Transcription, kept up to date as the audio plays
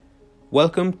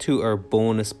Welcome to our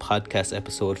bonus podcast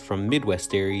episode from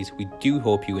Midwest Aries. We do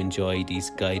hope you enjoy these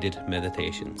guided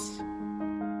meditations.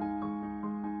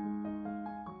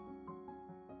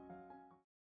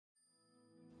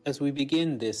 As we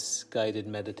begin this guided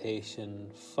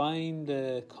meditation, find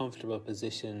a comfortable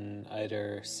position,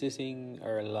 either sitting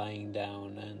or lying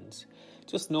down, and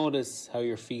just notice how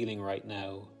you're feeling right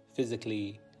now,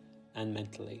 physically and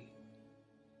mentally.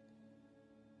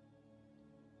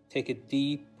 Take a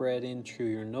deep breath in through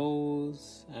your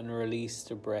nose and release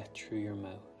the breath through your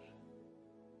mouth.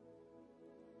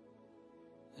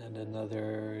 And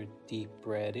another deep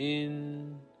breath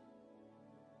in,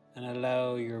 and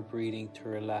allow your breathing to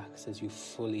relax as you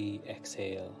fully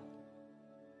exhale.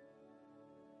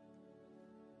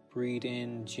 Breathe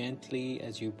in gently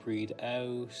as you breathe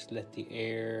out. Let the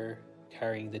air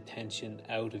carrying the tension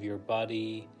out of your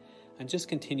body. And just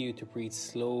continue to breathe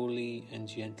slowly and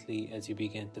gently as you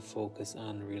begin to focus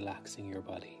on relaxing your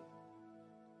body.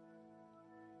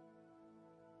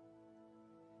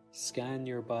 Scan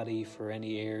your body for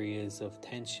any areas of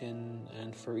tension,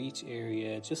 and for each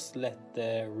area, just let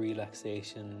the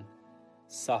relaxation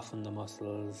soften the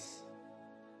muscles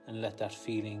and let that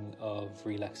feeling of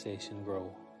relaxation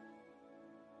grow,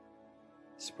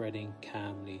 spreading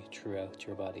calmly throughout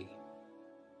your body.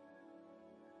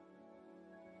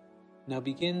 Now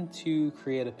begin to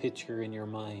create a picture in your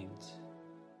mind.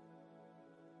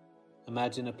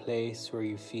 Imagine a place where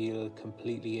you feel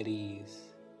completely at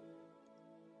ease.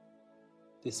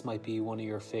 This might be one of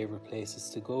your favorite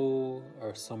places to go,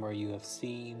 or somewhere you have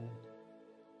seen,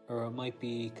 or it might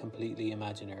be completely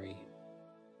imaginary.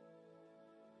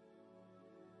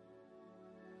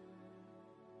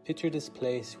 Picture this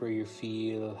place where you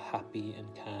feel happy and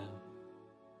calm.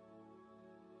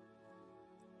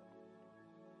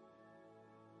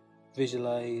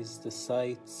 Visualize the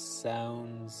sights,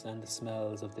 sounds, and the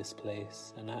smells of this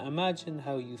place, and imagine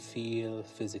how you feel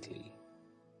physically.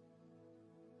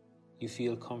 You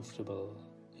feel comfortable,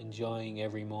 enjoying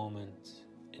every moment,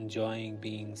 enjoying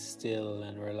being still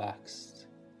and relaxed,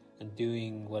 and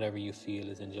doing whatever you feel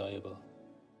is enjoyable.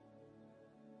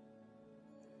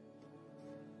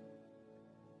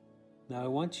 Now I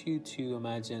want you to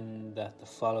imagine that the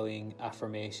following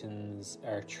affirmations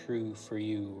are true for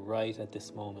you right at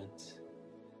this moment,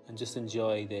 and just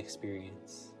enjoy the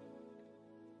experience.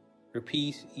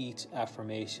 Repeat each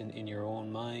affirmation in your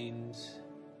own mind,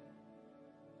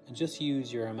 and just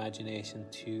use your imagination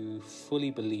to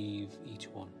fully believe each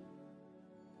one.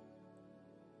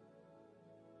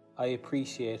 I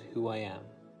appreciate who I am.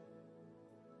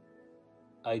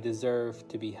 I deserve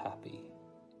to be happy.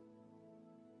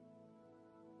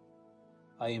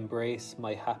 I embrace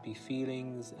my happy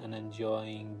feelings and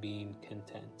enjoying being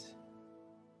content.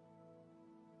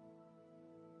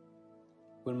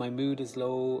 When my mood is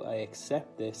low, I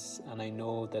accept this and I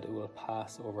know that it will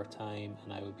pass over time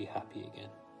and I will be happy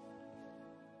again.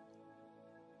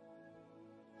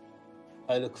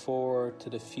 I look forward to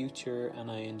the future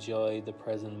and I enjoy the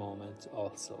present moment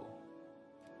also.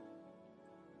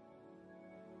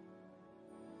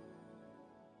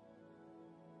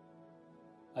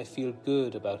 I feel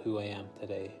good about who I am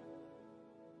today.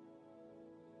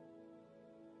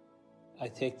 I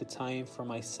take the time for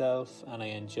myself and I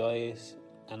enjoy it,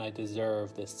 and I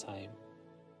deserve this time.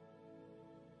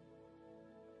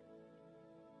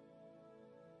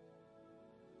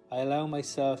 I allow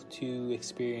myself to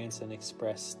experience and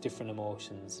express different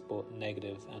emotions, both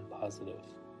negative and positive.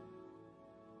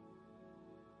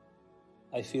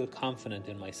 I feel confident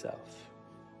in myself.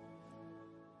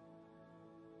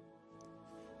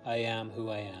 I am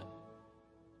who I am.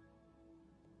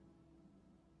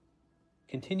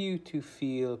 Continue to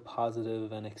feel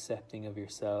positive and accepting of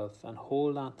yourself, and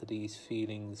hold on to these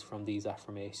feelings from these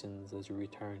affirmations as you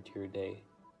return to your day.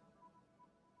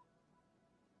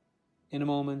 In a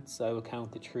moment, I will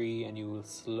count to 3 and you will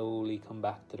slowly come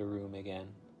back to the room again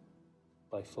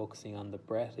by focusing on the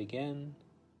breath again.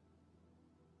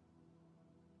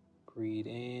 Breathe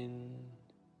in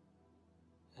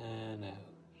and out.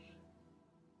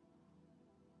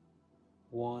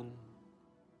 1,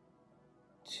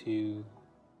 2,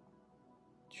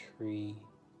 3,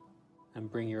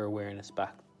 and bring your awareness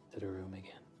back to the room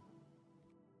again.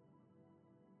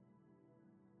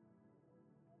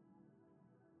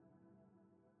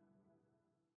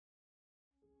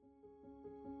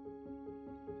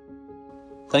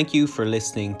 Thank you for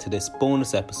listening to this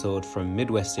bonus episode from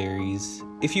Midwest Aries.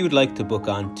 If you would like to book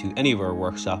on to any of our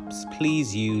workshops,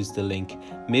 please use the link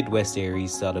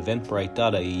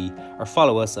midwestaries.eventbrite.ie or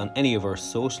follow us on any of our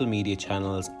social media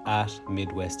channels at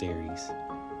Midwest Aries.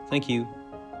 Thank you.